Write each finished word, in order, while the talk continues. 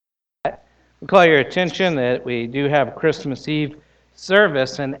call your attention that we do have Christmas Eve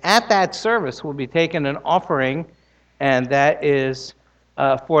service, and at that service we'll be taking an offering, and that is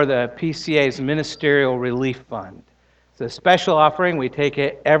for the PCA's Ministerial Relief Fund. It's a special offering. We take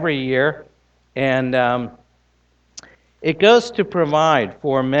it every year, and it goes to provide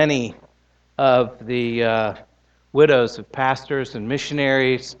for many of the widows of pastors and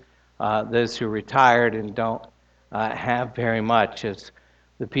missionaries, those who retired and don't have very much, as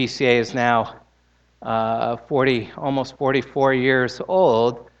the PCA is now almost 44 years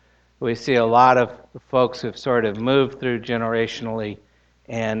old. We see a lot of folks who've sort of moved through generationally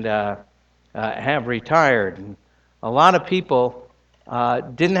and have retired. And a lot of people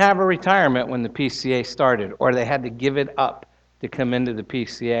didn't have a retirement when the PCA started, or they had to give it up to come into the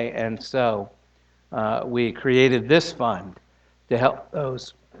PCA, and so we created this fund to help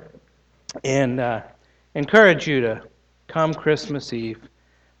those. And encourage you to come Christmas Eve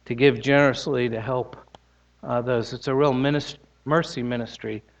to give generously to help those. It's a real mercy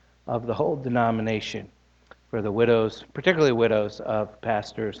ministry of the whole denomination for the widows, particularly widows of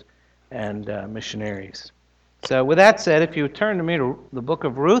pastors and missionaries. So with that said, if you would turn to me to the book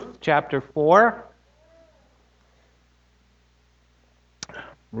of Ruth, chapter 4.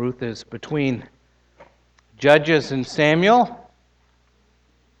 Ruth is between Judges and Samuel.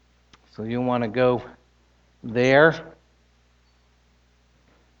 So you want to go there.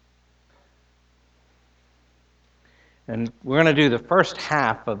 And we're going to do the first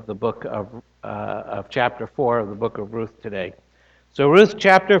half of the book of chapter 4 of the book of Ruth today. So Ruth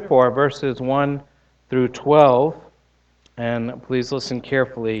chapter 4, verses 1 through 12. And please listen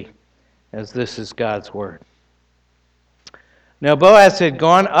carefully as this is God's word. Now Boaz had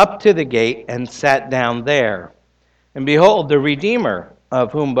gone up to the gate and sat down there. And behold, the Redeemer,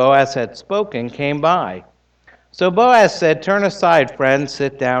 of whom Boaz had spoken, came by. So Boaz said, "Turn aside, friend,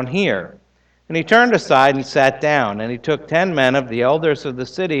 sit down here." And he turned aside and sat down. And he took 10 men of the elders of the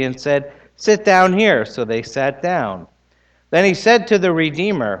city and said, "Sit down here." So they sat down. Then he said to the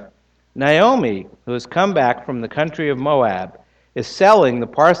Redeemer, "Naomi, who has come back from the country of Moab, is selling the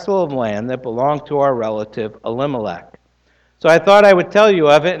parcel of land that belonged to our relative Elimelech. So I thought I would tell you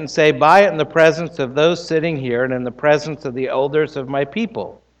of it and say, buy it in the presence of those sitting here and in the presence of the elders of my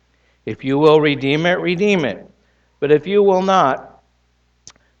people. If you will redeem it, redeem it. But if you will not,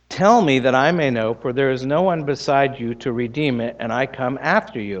 tell me that I may know, for there is no one beside you to redeem it, and I come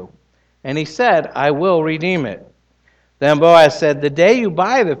after you." And he said, "I will redeem it." Then Boaz said, "The day you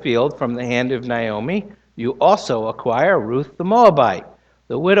buy the field from the hand of Naomi, you also acquire Ruth the Moabite,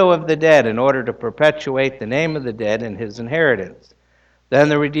 the widow of the dead, in order to perpetuate the name of the dead in his inheritance." Then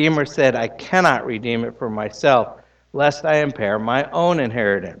the Redeemer said, "I cannot redeem it for myself, lest I impair my own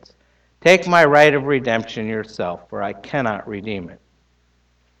inheritance. Take my right of redemption yourself, for I cannot redeem it."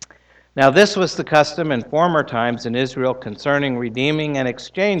 Now this was the custom in former times in Israel concerning redeeming and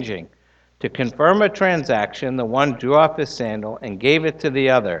exchanging. To confirm a transaction, the one drew off his sandal and gave it to the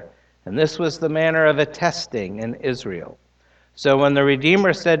other, and this was the manner of attesting in Israel. So when the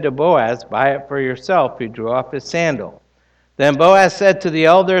Redeemer said to Boaz, "Buy it for yourself," he drew off his sandal. Then Boaz said to the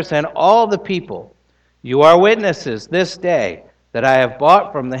elders and all the people, "You are witnesses this day that I have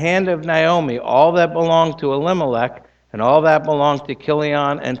bought from the hand of Naomi all that belonged to Elimelech and all that belonged to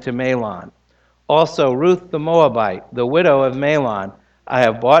Chilion and to Mahlon. Also Ruth the Moabite, the widow of Mahlon, I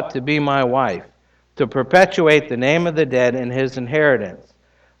have bought to be my wife, to perpetuate the name of the dead in his inheritance,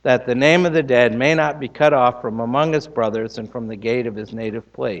 that the name of the dead may not be cut off from among his brothers and from the gate of his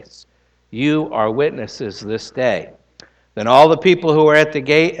native place. You are witnesses this day." Then all the people who were at the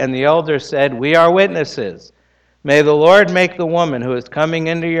gate and the elders said, "We are witnesses. May the Lord make the woman who is coming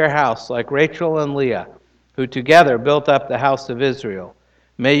into your house like Rachel and Leah, who together built up the house of Israel.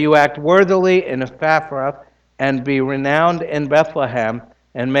 May you act worthily in Ephrathah and be renowned in Bethlehem,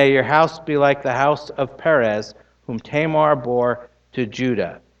 and may your house be like the house of Perez, whom Tamar bore to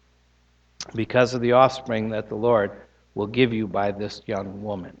Judah, because of the offspring that the Lord will give you by this young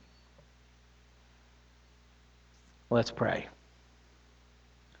woman." Let's pray.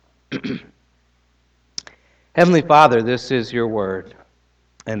 Heavenly Father, this is your word,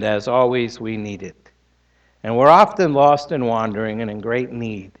 and as always, we need it. And we're often lost and wandering and in great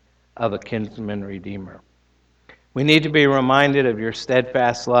need of a kinsman redeemer. We need to be reminded of your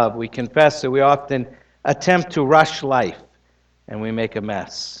steadfast love. We confess that we often attempt to rush life, and we make a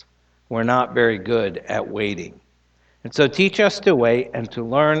mess. We're not very good at waiting. And so teach us to wait and to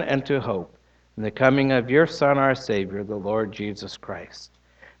learn and to hope in the coming of your Son, our Savior, the Lord Jesus Christ.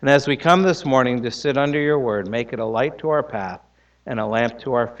 And as we come this morning to sit under your word, make it a light to our path and a lamp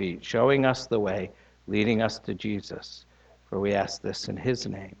to our feet, showing us the way, leading us to Jesus. For we ask this in his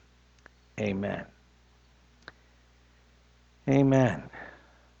name. Amen. Amen.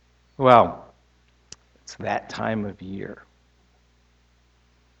 Well, it's that time of year.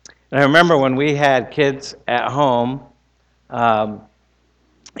 And I remember when we had kids at home,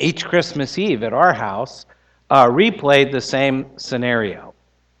 each Christmas Eve at our house, replayed the same scenario.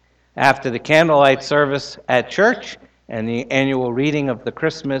 After the candlelight service at church and the annual reading of the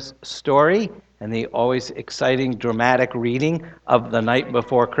Christmas story and the always exciting dramatic reading of the night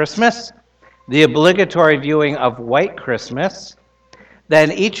before Christmas, the obligatory viewing of White Christmas,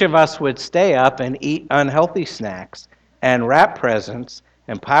 then each of us would stay up and eat unhealthy snacks and wrap presents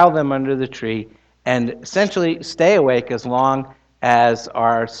and pile them under the tree and essentially stay awake as long as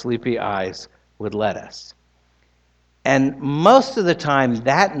our sleepy eyes would let us. And most of the time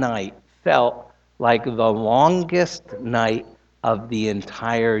that night felt like the longest night of the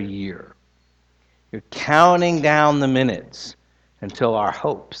entire year. You're counting down the minutes until our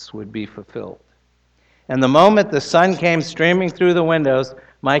hopes would be fulfilled. And the moment the sun came streaming through the windows,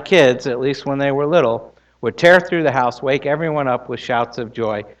 my kids, at least when they were little, would tear through the house, wake everyone up with shouts of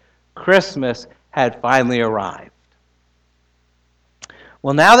joy. Christmas had finally arrived.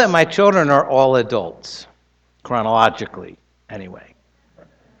 Well, now that my children are all adults, chronologically anyway,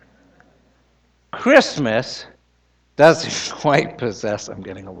 Christmas doesn't quite possess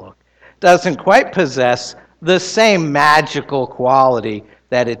the same magical quality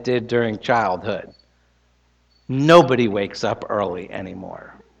that it did during childhood. Nobody wakes up early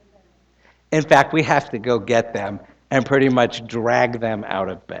anymore. In fact, we have to go get them and pretty much drag them out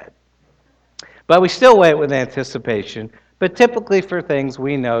of bed. But we still wait with anticipation, but typically for things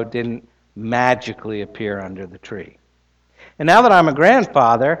we know didn't magically appear under the tree. And now that I'm a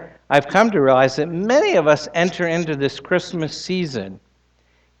grandfather, I've come to realize that many of us enter into this Christmas season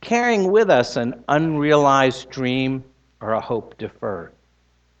carrying with us an unrealized dream or a hope deferred,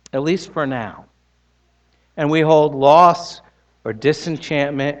 at least for now. And we hold loss or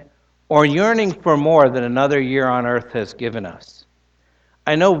disenchantment or yearning for more than another year on earth has given us.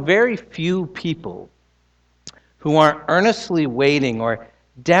 I know very few people who aren't earnestly waiting or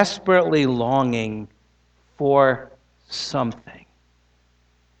desperately longing for something.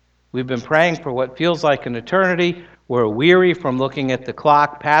 We've been praying for what feels like an eternity. We're weary from looking at the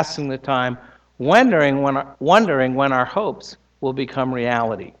clock, passing the time, wondering when our hopes will become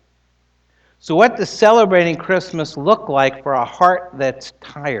reality. So what does celebrating Christmas look like for a heart that's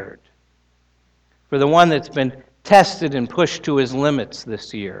tired? For the one that's been tested and pushed to his limits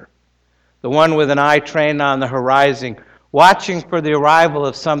this year? The one with an eye trained on the horizon, watching for the arrival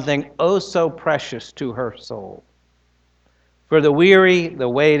of something oh so precious to her soul? For the weary, the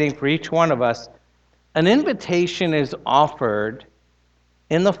waiting, for each one of us, an invitation is offered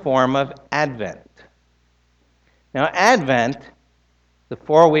in the form of Advent. Now, Advent, the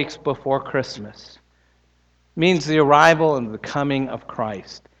 4 weeks before Christmas, means the arrival and the coming of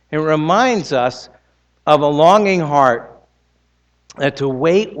Christ. It reminds us of a longing heart that to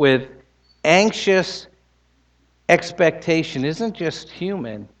wait with anxious expectation isn't just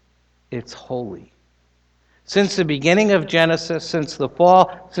human, it's holy. Since the beginning of Genesis, since the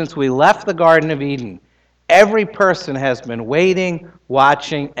fall, since we left the Garden of Eden, every person has been waiting,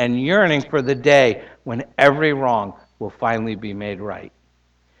 watching, and yearning for the day when every wrong will finally be made right.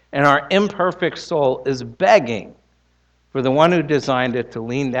 And our imperfect soul is begging for the one who designed it to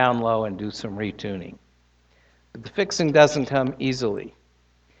lean down low and do some retuning. But the fixing doesn't come easily.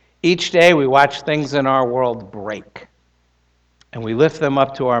 Each day we watch things in our world break, and we lift them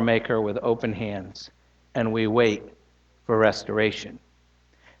up to our Maker with open hands, and we wait for restoration.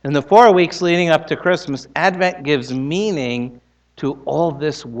 In the 4 weeks leading up to Christmas, Advent gives meaning to all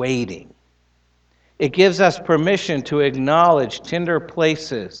this waiting. It gives us permission to acknowledge tender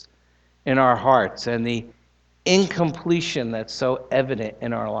places in our hearts and the incompletion that's so evident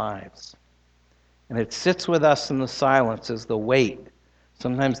in our lives. And it sits with us in the silence as the weight,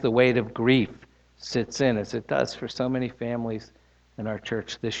 sometimes the weight of grief, sits in, as it does for so many families in our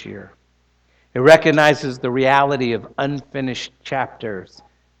church this year. It recognizes the reality of unfinished chapters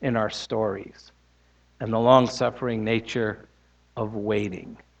in our stories and the long-suffering nature of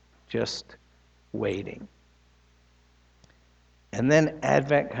waiting, just waiting. And then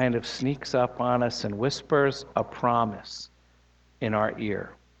Advent kind of sneaks up on us and whispers a promise in our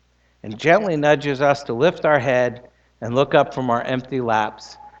ear and gently nudges us to lift our head and look up from our empty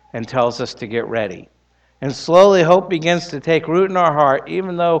laps and tells us to get ready. And slowly hope begins to take root in our heart,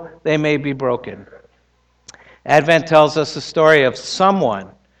 even though they may be broken. Advent tells us the story of someone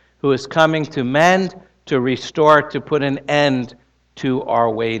who is coming to mend, to restore, to put an end to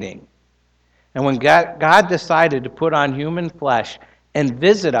our waiting. And when God decided to put on human flesh and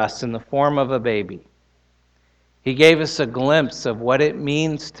visit us in the form of a baby. He gave us a glimpse of what it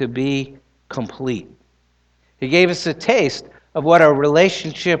means to be complete. He gave us a taste of what a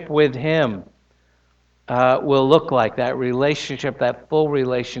relationship with Him will look like, that relationship, that full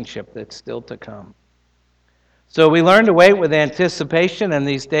relationship that's still to come. So we learn to wait with anticipation, and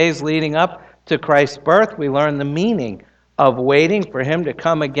these days leading up to Christ's birth, we learn the meaning of waiting for Him to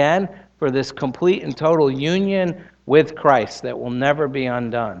come again, for this complete and total union with Christ that will never be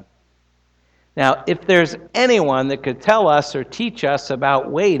undone. Now, if there's anyone that could tell us or teach us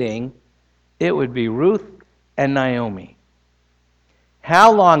about waiting, it would be Ruth and Naomi.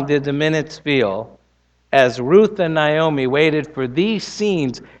 How long did the minutes feel as Ruth and Naomi waited for these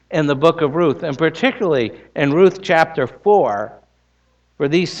scenes in the book of Ruth, and particularly in Ruth chapter 4, for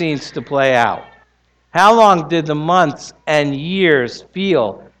these scenes to play out? How long did the months and years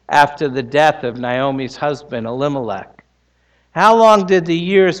feel after the death of Naomi's husband, Elimelech? How long did the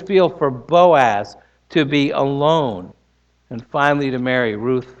years feel for Boaz to be alone and finally to marry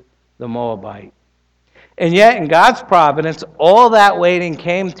Ruth the Moabite? And yet, in God's providence, all that waiting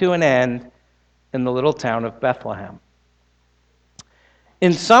came to an end in the little town of Bethlehem.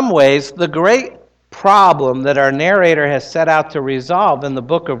 In some ways, the great problem that our narrator has set out to resolve in the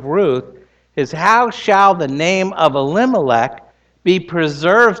book of Ruth is, how shall the name of Elimelech be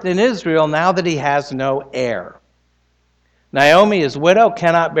preserved in Israel now that he has no heir? Naomi, his widow,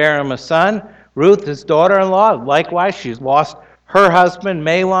 cannot bear him a son. Ruth, his daughter-in-law, likewise, she's lost her husband,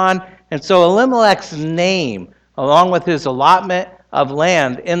 Mahlon. And so Elimelech's name, along with his allotment of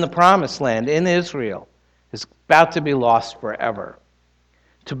land in the promised land in Israel, is about to be lost forever.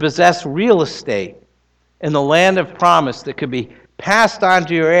 To possess real estate in the land of promise that could be passed on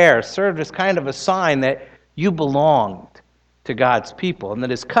to your heirs served as kind of a sign that you belonged to God's people and that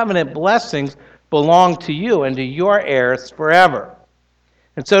His covenant blessings belong to you and to your heirs forever.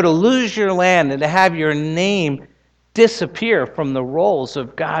 And so to lose your land and to have your name disappear from the rolls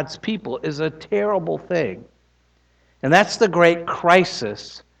of God's people is a terrible thing. And that's the great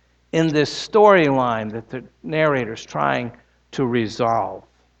crisis in this storyline that the narrator's trying to resolve.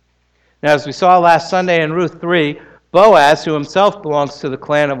 Now, as we saw last Sunday in Ruth 3, Boaz, who himself belongs to the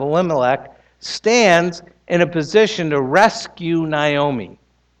clan of Elimelech, stands in a position to rescue Naomi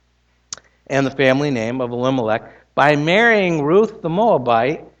and the family name of Elimelech by marrying Ruth the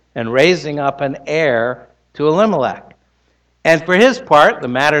Moabite and raising up an heir to Elimelech. And for his part, the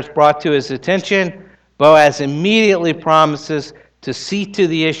matter's brought to his attention. Boaz immediately promises to see to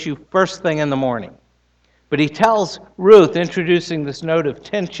the issue first thing in the morning. But he tells Ruth, introducing this note of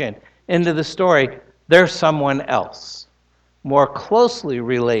tension into the story, there's someone else more closely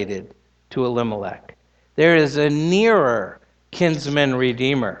related to Elimelech. There is a nearer kinsman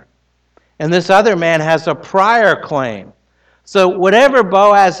redeemer. And this other man has a prior claim. So whatever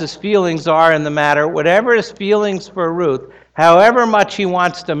Boaz's feelings are in the matter, whatever his feelings for Ruth, however much he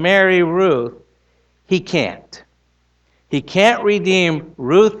wants to marry Ruth, he can't. He can't redeem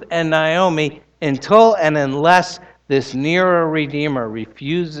Ruth and Naomi until and unless this nearer redeemer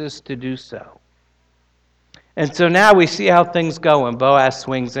refuses to do so. And so now we see how things go when Boaz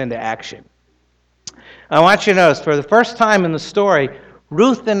swings into action. I want you to notice, for the first time in the story,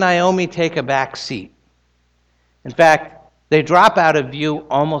 Ruth and Naomi take a back seat. In fact, they drop out of view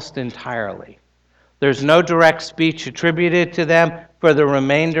almost entirely. There's no direct speech attributed to them for the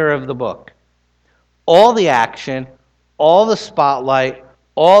remainder of the book. All the action, all the spotlight,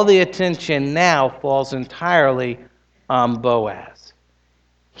 all the attention now falls entirely on Boaz.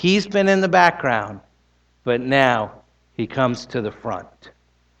 He's been in the background, but now he comes to the front.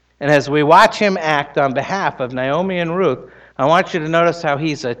 And as we watch him act on behalf of Naomi and Ruth, I want you to notice how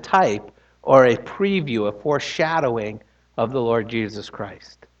he's a type or a preview, a foreshadowing of the Lord Jesus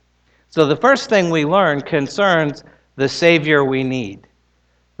Christ. So the first thing we learn concerns the Savior we need.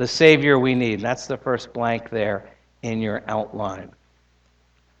 The Savior we need. And that's the first blank there in your outline.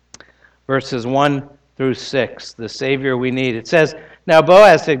 Verses 1 through 6, the Savior we need. It says, "Now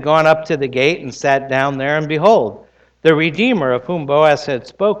Boaz had gone up to the gate and sat down there, and behold, the Redeemer of whom Boaz had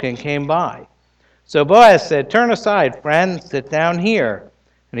spoken came by. So Boaz said, 'Turn aside, friend, sit down here.'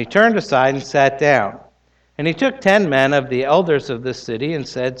 And he turned aside and sat down. And he took 10 men of the elders of the city and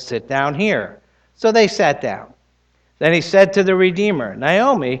said, 'Sit down here.' So they sat down. Then he said to the Redeemer,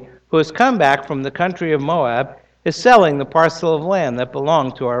 'Naomi, who has come back from the country of Moab, is selling the parcel of land that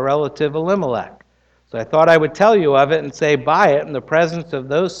belonged to our relative Elimelech. So I thought I would tell you of it and say, buy it in the presence of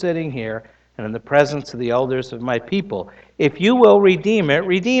those sitting here and in the presence of the elders of my people. If you will redeem it,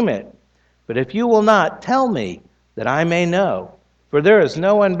 redeem it. But if you will not, tell me, that I may know. For there is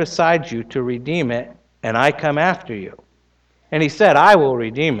no one besides you to redeem it, and I come after you.' And he said, I will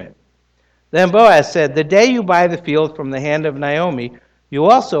redeem it. Then Boaz said, the day you buy the field from the hand of Naomi, you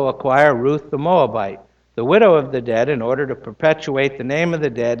also acquire Ruth the Moabite, the widow of the dead, in order to perpetuate the name of the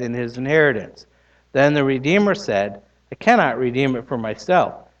dead in his inheritance. Then the Redeemer said, I cannot redeem it for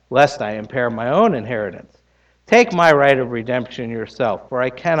myself, lest I impair my own inheritance. Take my right of redemption yourself, for I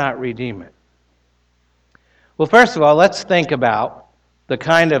cannot redeem it. Well, first of all, let's think about the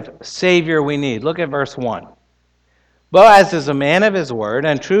kind of Savior we need. Look at verse 1. Boaz is a man of his word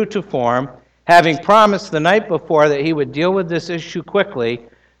and true to form, having promised the night before that he would deal with this issue quickly.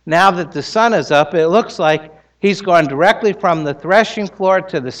 Now that the sun is up, it looks like he's gone directly from the threshing floor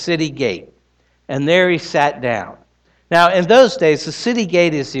to the city gate. And there he sat down. Now, in those days, the city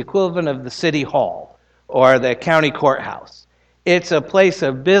gate is the equivalent of the city hall or the county courthouse. It's a place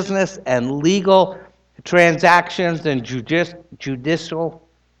of business and legal transactions and judicial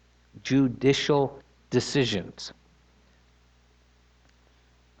decisions.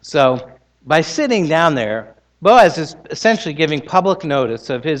 So, by sitting down there, Boaz is essentially giving public notice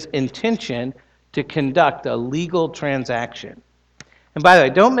of his intention to conduct a legal transaction. And by the way,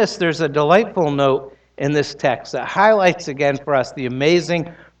 don't miss, there's a delightful note in this text that highlights again for us the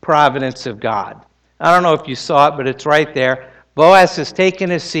amazing providence of God. I don't know if you saw it, but it's right there. Boaz has taken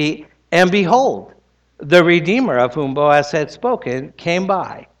his seat, and behold, the Redeemer of whom Boaz had spoken came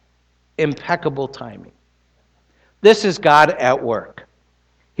by. Impeccable timing. This is God at work.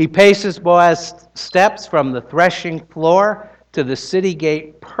 He paces Boaz's steps from the threshing floor to the city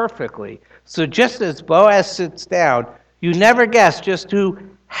gate perfectly. So just as Boaz sits down, you never guess just who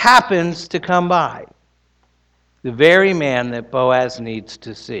happens to come by. The very man that Boaz needs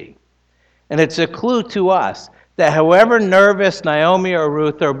to see. And it's a clue to us that however nervous Naomi or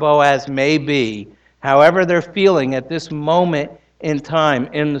Ruth or Boaz may be, however they're feeling at this moment in time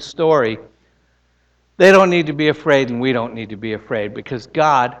in the story, they don't need to be afraid, and we don't need to be afraid, because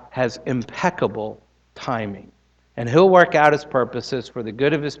God has impeccable timing. And he'll work out his purposes for the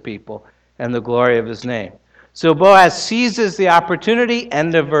good of his people and the glory of his name. So Boaz seizes the opportunity,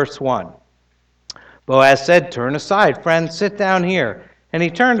 end of verse 1. Boaz said, turn aside, friend, sit down here. And he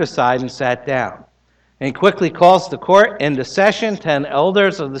turned aside and sat down. And he quickly calls the court into session. 10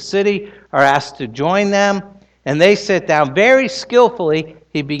 elders of the city are asked to join them. And they sit down. Very skillfully,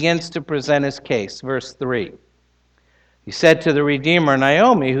 he begins to present his case. Verse 3. He said to the Redeemer,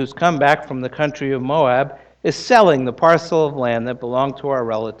 Naomi, who's come back from the country of Moab, is selling the parcel of land that belonged to our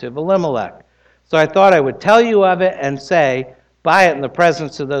relative Elimelech. So I thought I would tell you of it and say, buy it in the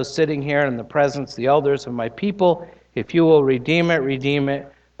presence of those sitting here and in the presence of the elders of my people. If you will redeem it, redeem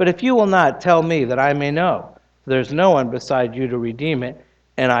it. But if you will not, tell me that I may know. For there's no one beside you to redeem it,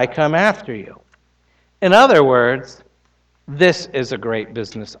 and I come after you. In other words, this is a great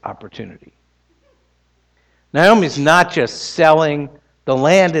business opportunity. Naomi's not just selling the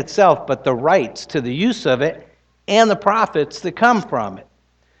land itself, but the rights to the use of it and the profits that come from it.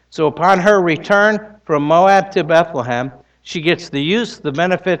 So upon her return from Moab to Bethlehem, she gets the use, the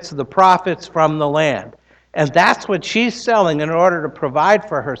benefits, the profits from the land. And that's what she's selling in order to provide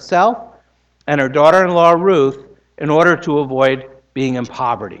for herself and her daughter-in-law Ruth in order to avoid being in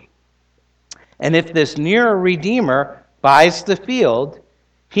poverty. And if this near Redeemer buys the field,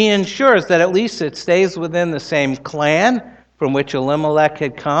 he ensures that at least it stays within the same clan from which Elimelech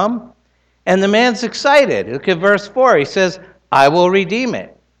had come. And the man's excited. Look at verse 4. He says, I will redeem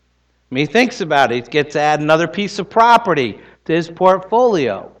it. And he thinks about it. He gets to add another piece of property to his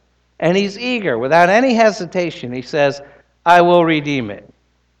portfolio. And he's eager. Without any hesitation, he says, I will redeem it.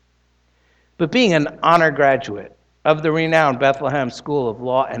 But being an honor graduate of the renowned Bethlehem School of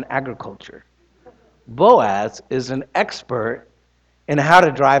Law and Agriculture, Boaz is an expert in how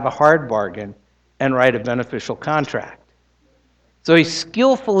to drive a hard bargain and write a beneficial contract. So he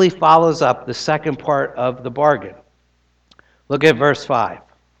skillfully follows up the second part of the bargain. Look at verse 5.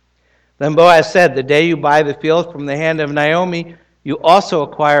 Then Boaz said, the day you buy the field from the hand of Naomi, you also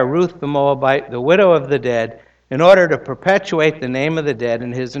acquire Ruth the Moabite, the widow of the dead, in order to perpetuate the name of the dead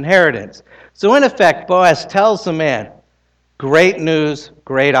in his inheritance. So in effect, Boaz tells the man, great news,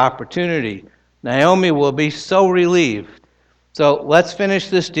 great opportunity. Naomi will be so relieved. So let's finish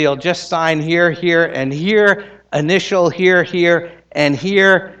this deal. Just sign here, here, and here. Initial here, here, and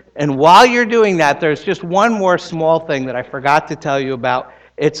here. And while you're doing that, there's just one more small thing that I forgot to tell you about.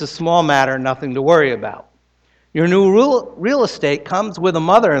 It's a small matter, nothing to worry about. Your new real estate comes with a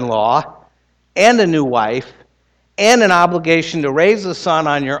mother-in-law and a new wife and an obligation to raise a son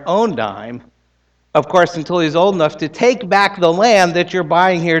on your own dime, of course, until he's old enough to take back the land that you're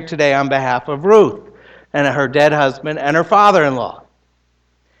buying here today on behalf of Ruth and her dead husband and her father-in-law.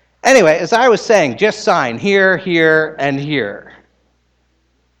 Anyway, as I was saying, just sign here, here, and here.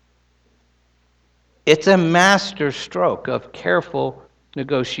 It's a master stroke of careful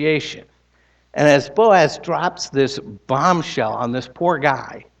negotiation. And as Boaz drops this bombshell on this poor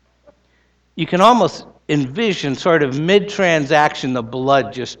guy, you can almost envision sort of mid-transaction the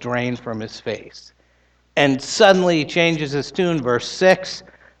blood just drained from his face. And suddenly he changes his tune, verse 6.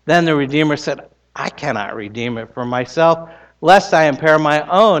 Then the Redeemer said, I cannot redeem it for myself, lest I impair my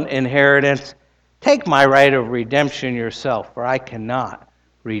own inheritance. Take my right of redemption yourself, for I cannot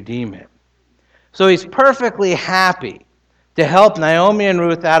redeem it. So he's perfectly happy to help Naomi and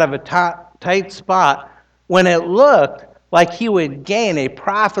Ruth out of a tight spot when it looked like he would gain a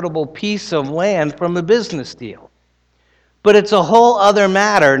profitable piece of land from the business deal. But it's a whole other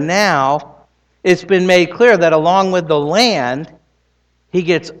matter now. It's been made clear that along with the land, he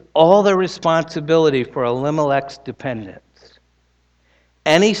gets all the responsibility for Elimelech's dependents.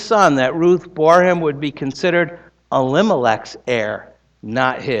 Any son that Ruth bore him would be considered Elimelech's heir,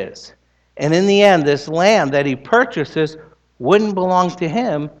 not his. And in the end, this land that he purchases wouldn't belong to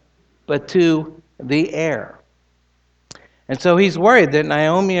him, but to the heir. And so he's worried that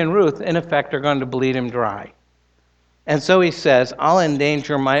Naomi and Ruth, in effect, are going to bleed him dry. And so he says, I'll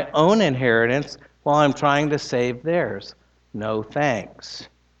endanger my own inheritance while I'm trying to save theirs. No thanks.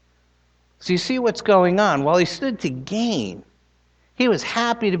 So you see what's going on. While he stood to gain, he was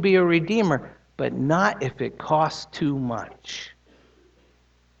happy to be a redeemer, but not if it costs too much.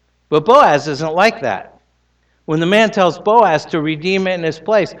 But Boaz isn't like that. When the man tells Boaz to redeem it in his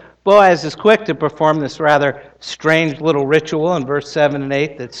place, Boaz is quick to perform this rather strange little ritual in verse 7 and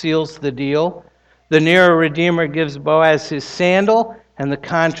 8 that seals the deal. The nearer redeemer gives Boaz his sandal, and the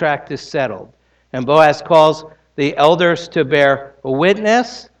contract is settled. And Boaz calls the elders to bear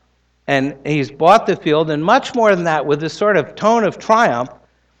witness, and he's bought the field, and much more than that, with this sort of tone of triumph,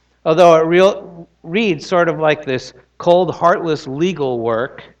 although it reads sort of like this cold, heartless legal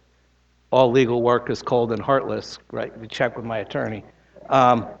work. All legal work is cold and heartless, right? You check with my attorney.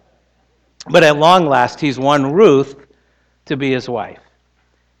 But at long last, he's won Ruth to be his wife.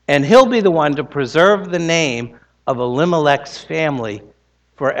 And he'll be the one to preserve the name of Elimelech's family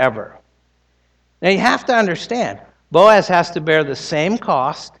forever. Now you have to understand, Boaz has to bear the same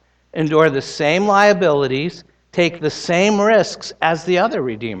cost, endure the same liabilities, take the same risks as the other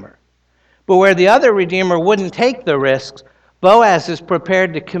redeemer. But where the other redeemer wouldn't take the risks, Boaz is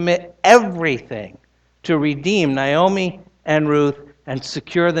prepared to commit everything to redeem Naomi and Ruth and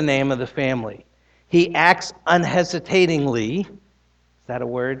secure the name of the family. He acts unhesitatingly. Is that a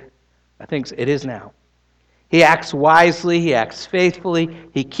word? I think it is now. He acts wisely. He acts faithfully.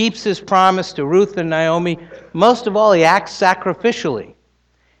 He keeps his promise to Ruth and Naomi. Most of all, he acts sacrificially.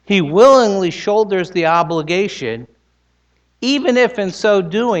 He willingly shoulders the obligation, even if in so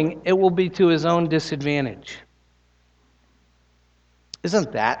doing it will be to his own disadvantage.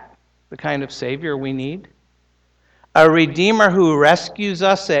 Isn't that the kind of Savior we need? A Redeemer who rescues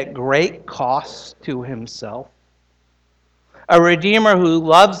us at great cost to himself. A Redeemer who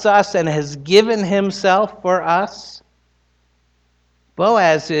loves us and has given himself for us.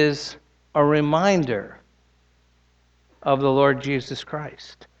 Boaz is a reminder of the Lord Jesus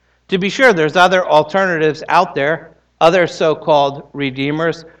Christ. To be sure, there's other alternatives out there, other so-called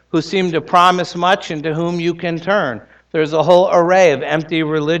redeemers who seem to promise much and to whom you can turn. There's a whole array of empty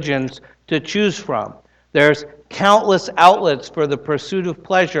religions to choose from. There's countless outlets for the pursuit of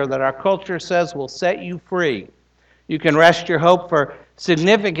pleasure that our culture says will set you free. You can rest your hope for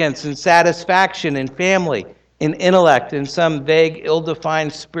significance and satisfaction in family, in intellect, in some vague,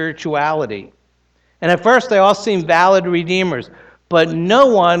 ill-defined spirituality. And at first they all seem valid redeemers, but no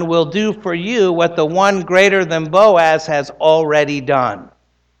one will do for you what the one greater than Boaz has already done.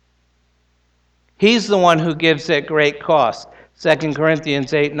 He's the one who gives at great cost. 2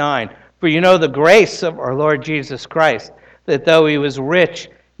 Corinthians 8:9. For you know the grace of our Lord Jesus Christ, that though he was rich,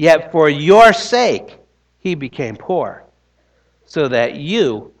 yet for your sake he became poor, so that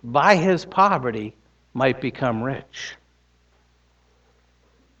you, by his poverty, might become rich.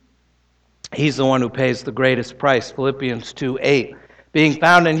 He's the one who pays the greatest price. Philippians 2:8. Being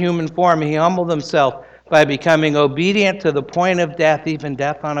found in human form, he humbled himself by becoming obedient to the point of death, even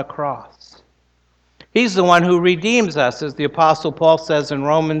death on a cross. He's the one who redeems us, as the Apostle Paul says in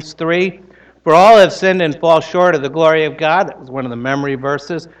Romans 3. For all have sinned and fall short of the glory of God. That was one of the memory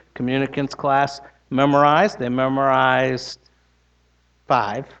verses communicants class memorized. They memorized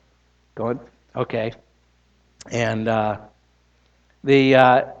 5. Go ahead. Okay. And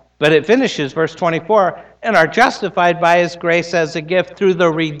but it finishes, verse 24, and are justified by his grace as a gift through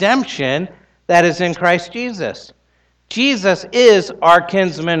the redemption that is in Christ Jesus, Jesus is our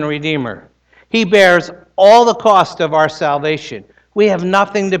kinsman redeemer. He bears all the cost of our salvation. We have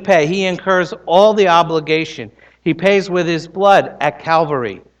nothing to pay. He incurs all the obligation. He pays with his blood at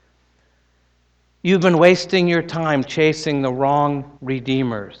Calvary. You've been wasting your time chasing the wrong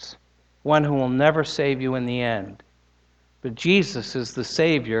redeemers, one who will never save you in the end. But Jesus is the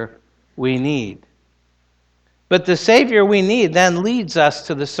Savior we need. But the Savior we need then leads us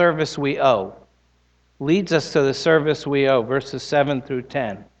to the service we owe. Leads us to the service we owe, verses 7 through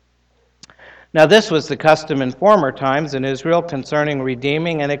 10. Now this was the custom in former times in Israel concerning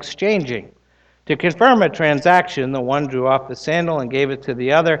redeeming and exchanging. To confirm a transaction, the one drew off the sandal and gave it to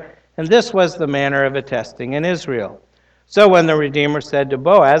the other, and this was the manner of attesting in Israel. So when the Redeemer said to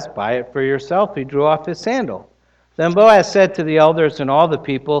Boaz, "Buy it for yourself," he drew off his sandal. Then Boaz said to the elders and all the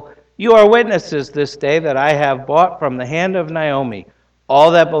people, "You are witnesses this day that I have bought from the hand of Naomi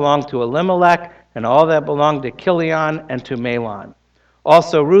all that belonged to Elimelech and all that belonged to Chilion and to Mahlon.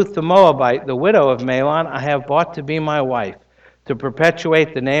 Also Ruth the Moabite, the widow of Mahlon, I have bought to be my wife, to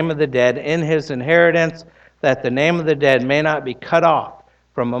perpetuate the name of the dead in his inheritance, that the name of the dead may not be cut off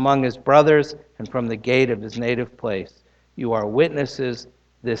from among his brothers and from the gate of his native place. You are witnesses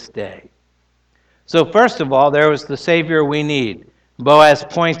this day." So first of all, there was the Savior we need. Boaz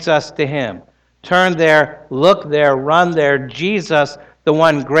points us to him. Turn there, look there, run there. Jesus, the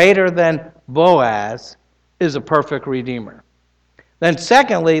one greater than Boaz, is a perfect Redeemer. Then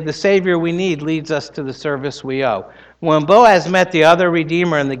secondly, the Savior we need leads us to the service we owe. When Boaz met the other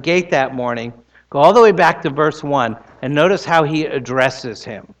Redeemer in the gate that morning, go all the way back to verse 1 and notice how he addresses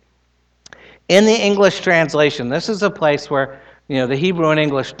him. In the English translation, this is a place where the Hebrew and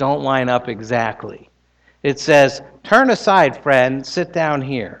English don't line up exactly. It says, "Turn aside, friend, sit down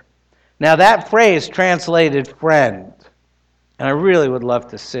here." Now that phrase translated friend, and I really would love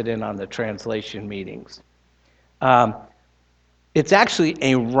to sit in on the translation meetings. It's actually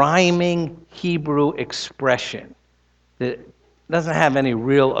a rhyming Hebrew expression that doesn't have any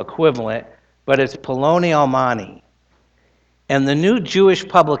real equivalent, but it's Poloni Almani. And the New Jewish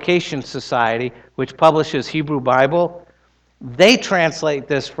Publication Society, which publishes Hebrew Bible, they translate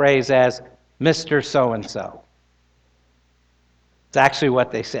this phrase as Mr. So-and-so. It's actually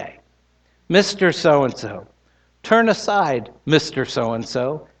what they say. Mr. So-and-so, turn aside, Mr.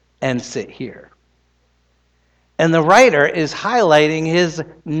 So-and-so, and sit here. And the writer is highlighting his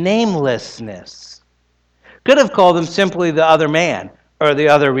namelessness. Could have called him simply the other man or the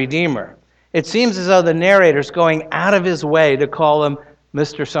other Redeemer. It seems as though the narrator's going out of his way to call him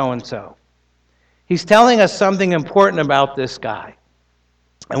Mr. So-and-so. He's telling us something important about this guy.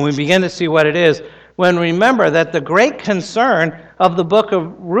 And we begin to see what it is when we remember that the great concern of the book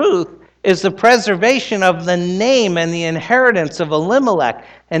of Ruth is the preservation of the name and the inheritance of Elimelech.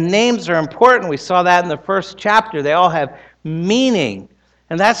 And names are important. We saw that in the first chapter. They all have meaning.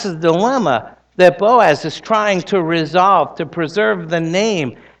 And that's the dilemma that Boaz is trying to resolve, to preserve the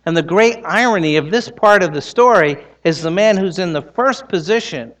name. And the great irony of this part of the story is the man who's in the first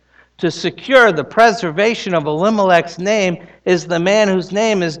position to secure the preservation of Elimelech's name is the man whose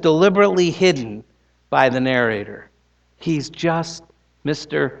name is deliberately hidden by the narrator. He's just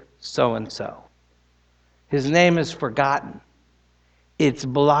Mr. So-and-so. His name is forgotten. It's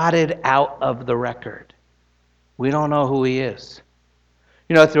blotted out of the record. We don't know who he is.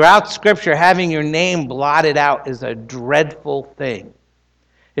 Throughout Scripture, having your name blotted out is a dreadful thing.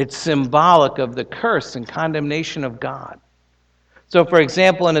 It's symbolic of the curse and condemnation of God. So, for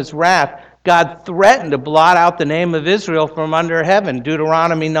example, in his wrath, God threatened to blot out the name of Israel from under heaven,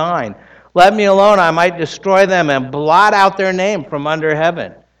 Deuteronomy 9. "Let me alone, I might destroy them and blot out their name from under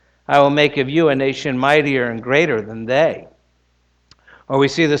heaven. I will make of you a nation mightier and greater than they." Or we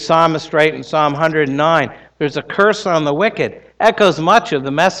see the psalmist write in Psalm 109, "There's a curse on the wicked." Echoes much of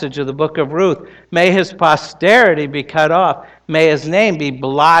the message of the book of Ruth. May his posterity be cut off. May his name be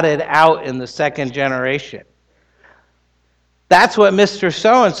blotted out in the second generation. That's what Mr.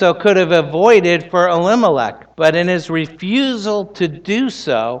 So-and-so could have avoided for Elimelech. But in his refusal to do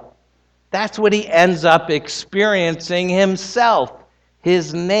so, that's what he ends up experiencing himself.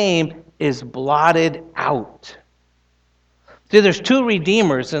 His name is blotted out. See, there's two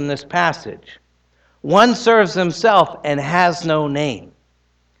redeemers in this passage. One serves himself and has no name.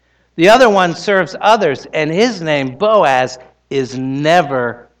 The other one serves others, and his name, Boaz, is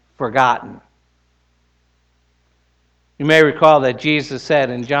never forgotten. You may recall that Jesus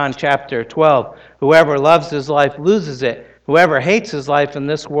said in John chapter 12, "Whoever loves his life loses it. Whoever hates his life in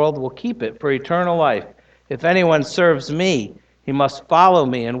this world will keep it for eternal life. If anyone serves me, he must follow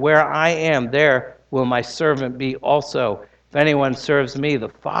me, and where I am, there will my servant be also. If anyone serves me, the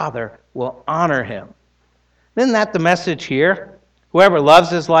Father will honor him." Isn't that the message here? Whoever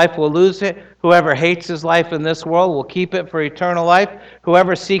loves his life will lose it. Whoever hates his life in this world will keep it for eternal life.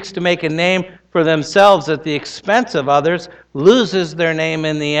 Whoever seeks to make a name for themselves at the expense of others loses their name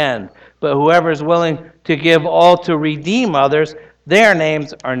in the end. But whoever is willing to give all to redeem others, their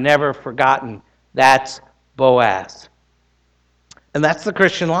names are never forgotten. That's Boaz. And that's the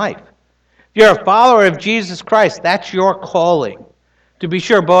Christian life. If you're a follower of Jesus Christ, that's your calling. To be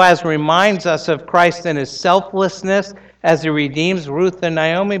sure, Boaz reminds us of Christ and his selflessness as he redeems Ruth and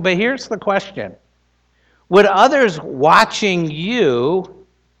Naomi. But here's the question. Would others watching you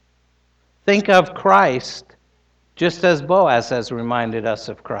think of Christ just as Boaz has reminded us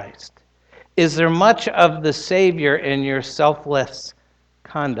of Christ? Is there much of the Savior in your selfless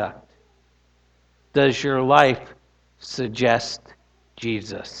conduct? Does your life suggest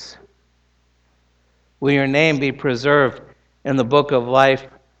Jesus? Will your name be preserved in the book of life,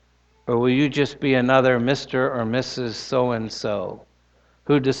 or will you just be another Mr. or Mrs. So-and-so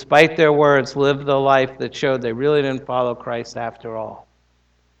who, despite their words, lived the life that showed they really didn't follow Christ after all?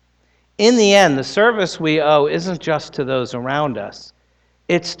 In the end, the service we owe isn't just to those around us.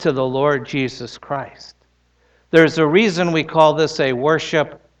 It's to the Lord Jesus Christ. There's a reason we call this a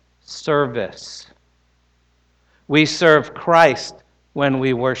worship service. We serve Christ when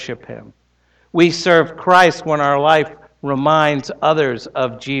we worship him. We serve Christ when our life reminds others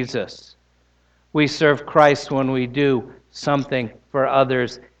of Jesus. We serve Christ when we do something for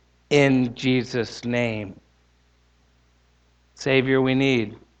others in Jesus' name. Savior we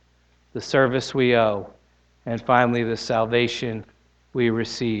need, the service we owe, and finally the salvation we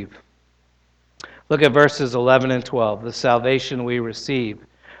receive. Look at verses 11 and 12, the salvation we receive.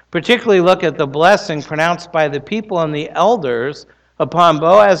 Particularly look at the blessing pronounced by the people and the elders upon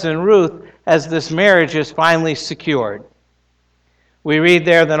Boaz and Ruth as this marriage is finally secured. We read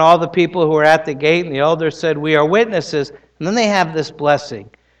there that all the people who were at the gate and the elders said, "We are witnesses." And then they have this blessing.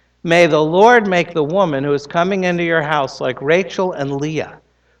 "May the Lord make the woman who is coming into your house like Rachel and Leah,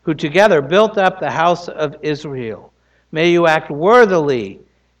 who together built up the house of Israel. May you act worthily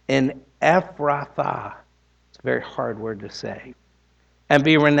in Ephrathah." It's a very hard word to say. "And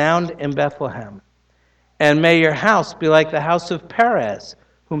be renowned in Bethlehem. And may your house be like the house of Perez,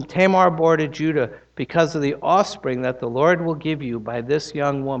 whom Tamar bore to Judah, because of the offspring that the Lord will give you by this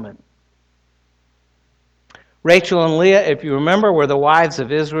young woman." Rachel and Leah, if you remember, were the wives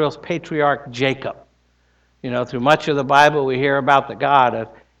of Israel's patriarch Jacob. Through much of the Bible, we hear about the God of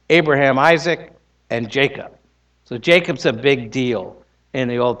Abraham, Isaac, and Jacob. So Jacob's a big deal in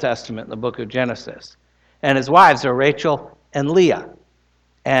the Old Testament, in the book of Genesis. And his wives are Rachel and Leah.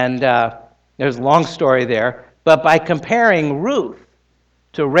 And there's a long story there. But by comparing Ruth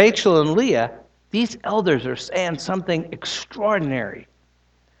to Rachel and Leah, these elders are saying something extraordinary,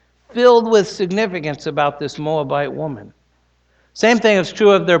 filled with significance about this Moabite woman. Same thing is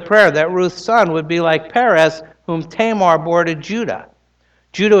true of their prayer, that Ruth's son would be like Perez, whom Tamar bore to Judah.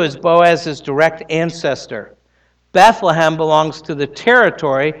 Judah is Boaz's direct ancestor. Bethlehem belongs to the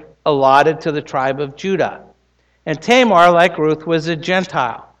territory allotted to the tribe of Judah. And Tamar, like Ruth, was a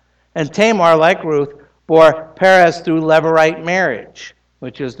Gentile. And Tamar, like Ruth, bore Perez through Levirate marriage,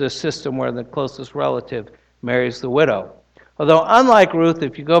 which is the system where the closest relative marries the widow. Although unlike Ruth,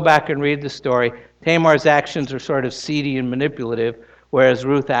 if you go back and read the story, Tamar's actions are sort of seedy and manipulative, whereas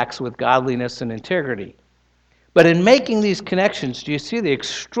Ruth acts with godliness and integrity. But in making these connections, do you see the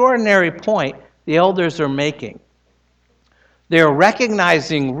extraordinary point the elders are making? They're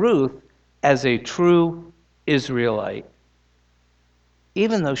recognizing Ruth as a true Israelite,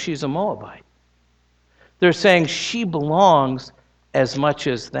 even though she's a Moabite. They're saying she belongs as much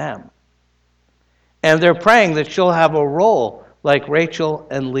as them. And they're praying that she'll have a role like Rachel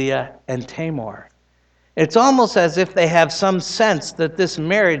and Leah and Tamar. It's almost as if they have some sense that this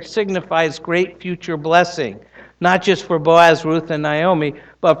marriage signifies great future blessing, not just for Boaz, Ruth, and Naomi,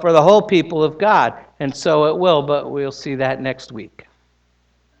 but for the whole people of God. And so it will, but we'll see that next week.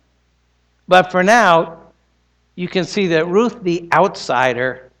 But for now, you can see that Ruth the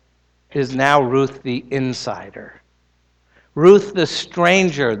outsider is now Ruth the insider. Ruth the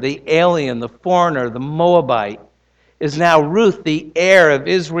stranger, the alien, the foreigner, the Moabite, is now Ruth the heir of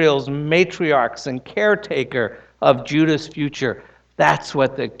Israel's matriarchs and caretaker of Judah's future. That's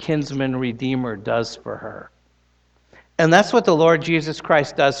what the kinsman redeemer does for her. And that's what the Lord Jesus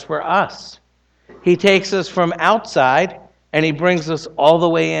Christ does for us. He takes us from outside and he brings us all the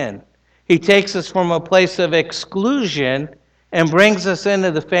way in. He takes us from a place of exclusion and brings us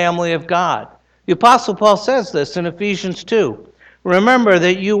into the family of God. The Apostle Paul says this in Ephesians 2. "Remember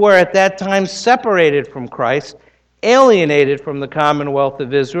that you were at that time separated from Christ, alienated from the commonwealth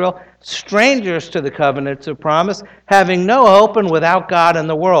of Israel, strangers to the covenants of promise, having no hope and without God in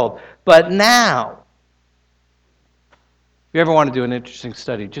the world. But now, if you ever want to do an interesting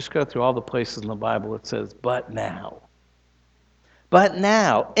study, just go through all the places in the Bible it says, but now. But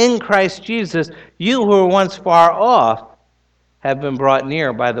now, in Christ Jesus, you who were once far off have been brought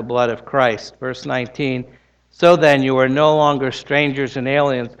near by the blood of Christ. Verse 19, so then you are no longer strangers and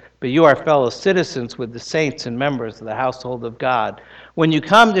aliens, but you are fellow citizens with the saints and members of the household of God. When you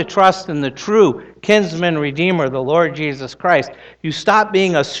come to trust in the true kinsman redeemer, the Lord Jesus Christ, you stop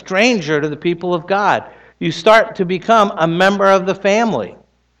being a stranger to the people of God. You start to become a member of the family.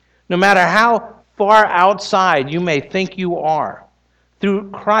 No matter how far outside you may think you are,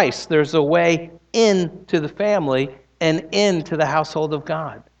 through Christ there's a way into the family and into the household of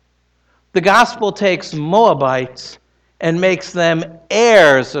God. The gospel takes Moabites and makes them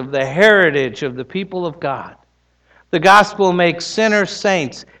heirs of the heritage of the people of God. The gospel makes sinners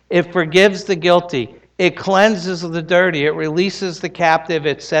saints. It forgives the guilty. It cleanses the dirty. It releases the captive.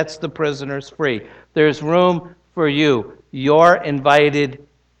 It sets the prisoners free. There's room for you. You're invited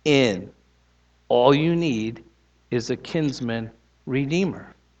in. All you need is a kinsman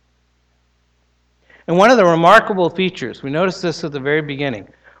redeemer. And one of the remarkable features, we noticed this at the very beginning,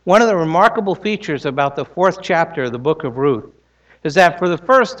 one of the remarkable features about the 4th chapter of the book of Ruth is that for the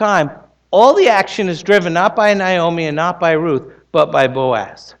first time, all the action is driven not by Naomi and not by Ruth, but by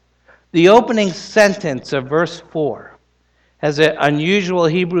Boaz. The opening sentence of verse 4 has an unusual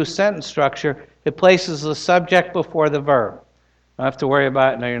Hebrew sentence structure. It places the subject before the verb. Don't have to worry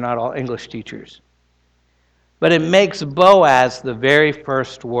about it. No, you're not all English teachers. But it makes Boaz the very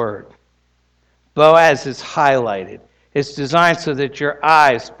first word. Boaz is highlighted. It's designed so that your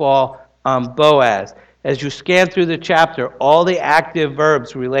eyes fall on Boaz. As you scan through the chapter, all the active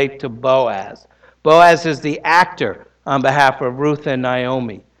verbs relate to Boaz. Boaz is the actor on behalf of Ruth and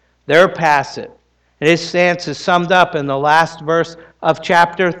Naomi. They're passive. And his stance is summed up in the last verse of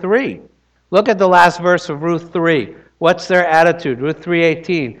chapter 3. Look at the last verse of Ruth 3. What's their attitude? Ruth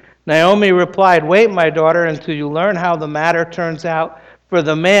 3:18. Naomi replied, wait, my daughter, until you learn how the matter turns out, for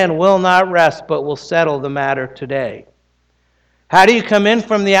the man will not rest, but will settle the matter today. How do you come in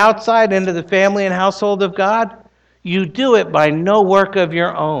from the outside into the family and household of God? You do it by no work of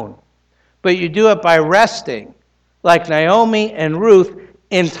your own, but you do it by resting, like Naomi and Ruth,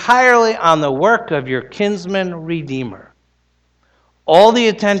 entirely on the work of your kinsman redeemer. All the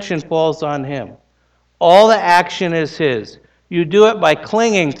attention falls on him. All the action is his. You do it by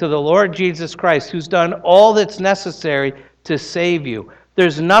clinging to the Lord Jesus Christ, who's done all that's necessary to save you.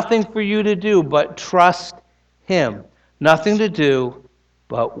 There's nothing for you to do but trust him. Nothing to do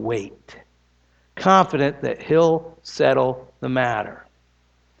but wait, confident that he'll settle the matter.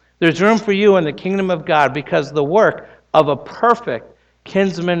 There's room for you in the kingdom of God because the work of a perfect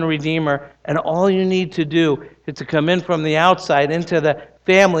kinsman redeemer, and all you need to do is to come in from the outside into the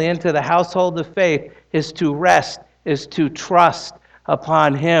family, into the household of faith, is to rest, is to trust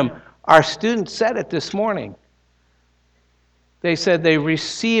upon him. Our students said it this morning. They said they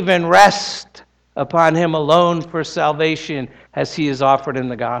receive and rest upon him alone for salvation as he is offered in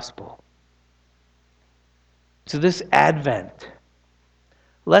the gospel. So this Advent,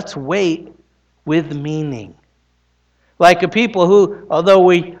 let's wait with meaning. Like a people who, although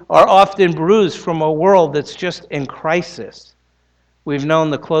we are often bruised from a world that's just in crisis, we've known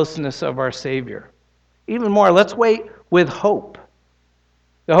the closeness of our Savior. Even more, let's wait with hope.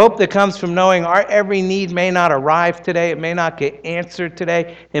 The hope that comes from knowing our every need may not arrive today, it may not get answered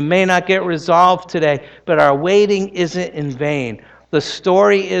today, it may not get resolved today, but our waiting isn't in vain. The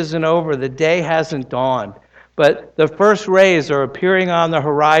story isn't over, the day hasn't dawned, but the first rays are appearing on the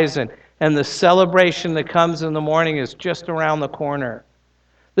horizon, and the celebration that comes in the morning is just around the corner.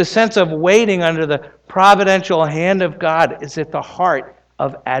 The sense of waiting under the providential hand of God is at the heart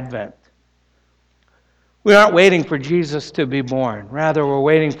of Advent. We aren't waiting for Jesus to be born. Rather, we're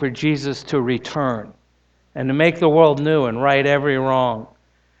waiting for Jesus to return and to make the world new and right every wrong.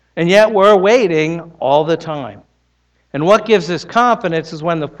 And yet we're waiting all the time. And what gives us confidence is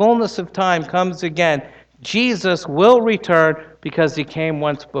when the fullness of time comes again, Jesus will return because he came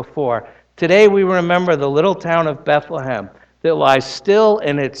once before. Today we remember the little town of Bethlehem that lies still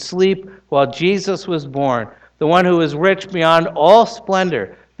in its sleep while Jesus was born, the one who is rich beyond all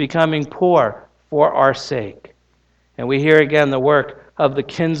splendor, becoming poor for our sake. And we hear again the work of the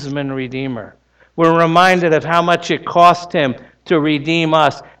kinsman redeemer. We're reminded of how much it cost him to redeem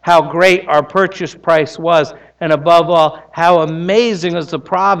us, how great our purchase price was, and above all, how amazing is the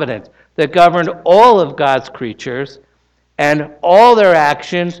providence that governed all of God's creatures and all their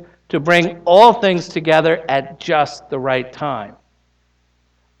actions to bring all things together at just the right time.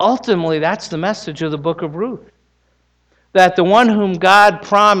 Ultimately, that's the message of the book of Ruth. That the one whom God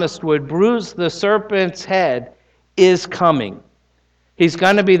promised would bruise the serpent's head is coming. He's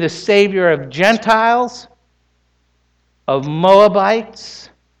going to be the Savior of Gentiles, of Moabites,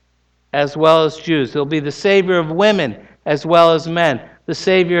 as well as Jews. He'll be the Savior of women as well as men, the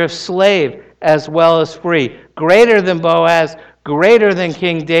Savior of slave as well as free, greater than Boaz, greater than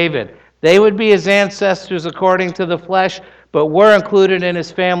King David. They would be his ancestors according to the flesh, but we're included in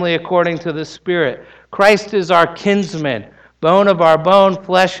his family according to the Spirit. Christ is our kinsman, bone of our bone,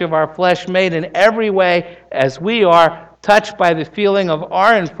 flesh of our flesh, made in every way as we are, touched by the feeling of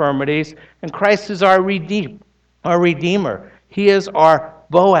our infirmities, and Christ is our Redeemer. He is our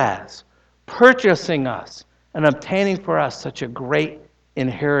Boaz, purchasing us and obtaining for us such a great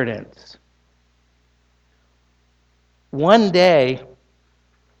inheritance. One day,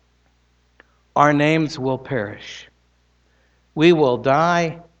 our names will perish. We will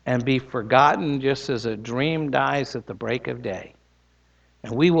die and be forgotten just as a dream dies at the break of day.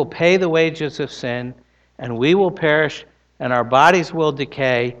 And we will pay the wages of sin, and we will perish, and our bodies will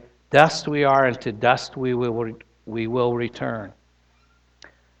decay. Dust we are, and to dust we will return.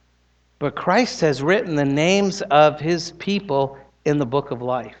 But Christ has written the names of his people in the book of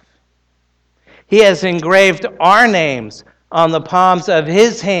life. He has engraved our names on the palms of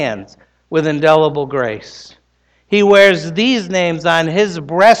his hands with indelible grace. He wears these names on his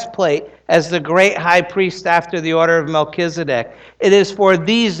breastplate as the great high priest after the order of Melchizedek. It is for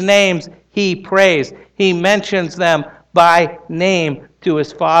these names he prays. He mentions them by name to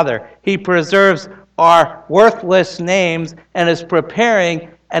his Father. He preserves our worthless names and is preparing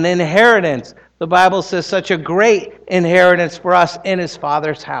an inheritance. The Bible says such a great inheritance for us in his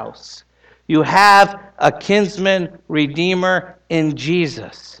Father's house. You have a kinsman redeemer in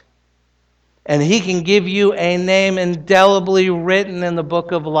Jesus. And he can give you a name indelibly written in the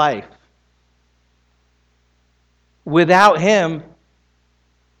book of life. Without him,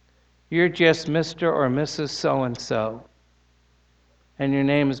 you're just Mr. or Mrs. So-and-so. And your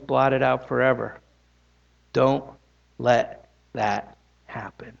name is blotted out forever. Don't let that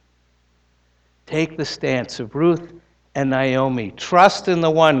happen. Take the stance of Ruth and Naomi. Trust in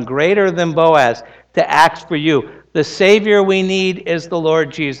the one greater than Boaz to act for you. The Savior we need is the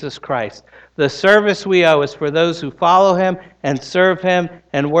Lord Jesus Christ. The service we owe is for those who follow him and serve him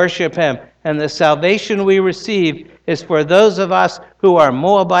and worship him. And the salvation we receive is for those of us who are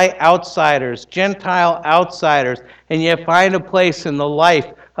Moabite outsiders, Gentile outsiders, and yet find a place in the life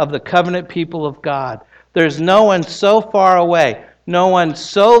of the covenant people of God. There's no one so far away, no one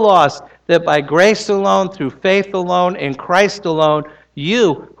so lost that by grace alone, through faith alone, in Christ alone,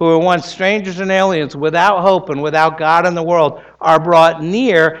 you, who were once strangers and aliens, without hope and without God in the world, are brought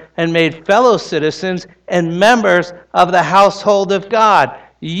near and made fellow citizens and members of the household of God.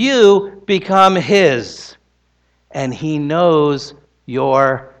 You become his, and he knows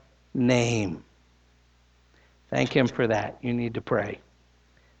your name. Thank him for that. You need to pray.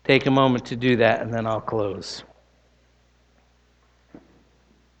 Take a moment to do that, and then I'll close.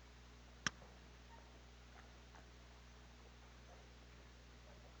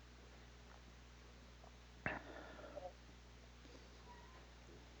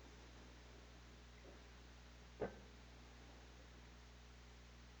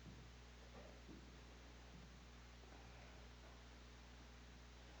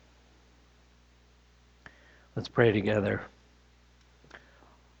 Let's pray together.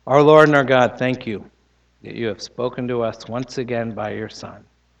 Our Lord and our God, thank you that you have spoken to us once again by your Son.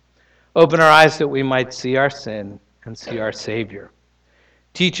 Open our eyes that we might see our sin and see our Savior.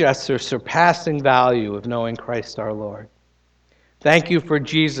 Teach us the surpassing value of knowing Christ our Lord. Thank you for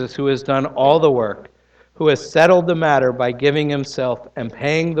Jesus, who has done all the work, who has settled the matter by giving himself and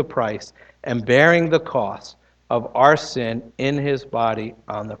paying the price and bearing the cost of our sin in his body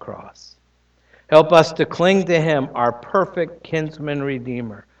on the cross. Help us to cling to him, our perfect kinsman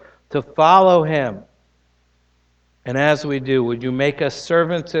redeemer, to follow him. And as we do, would you make us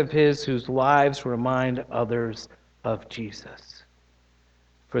servants of his whose lives remind others of Jesus?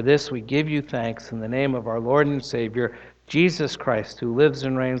 For this we give you thanks in the name of our Lord and Savior, Jesus Christ, who lives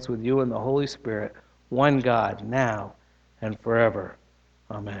and reigns with you in the Holy Spirit, one God, now and forever.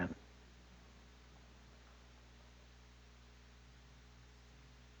 Amen.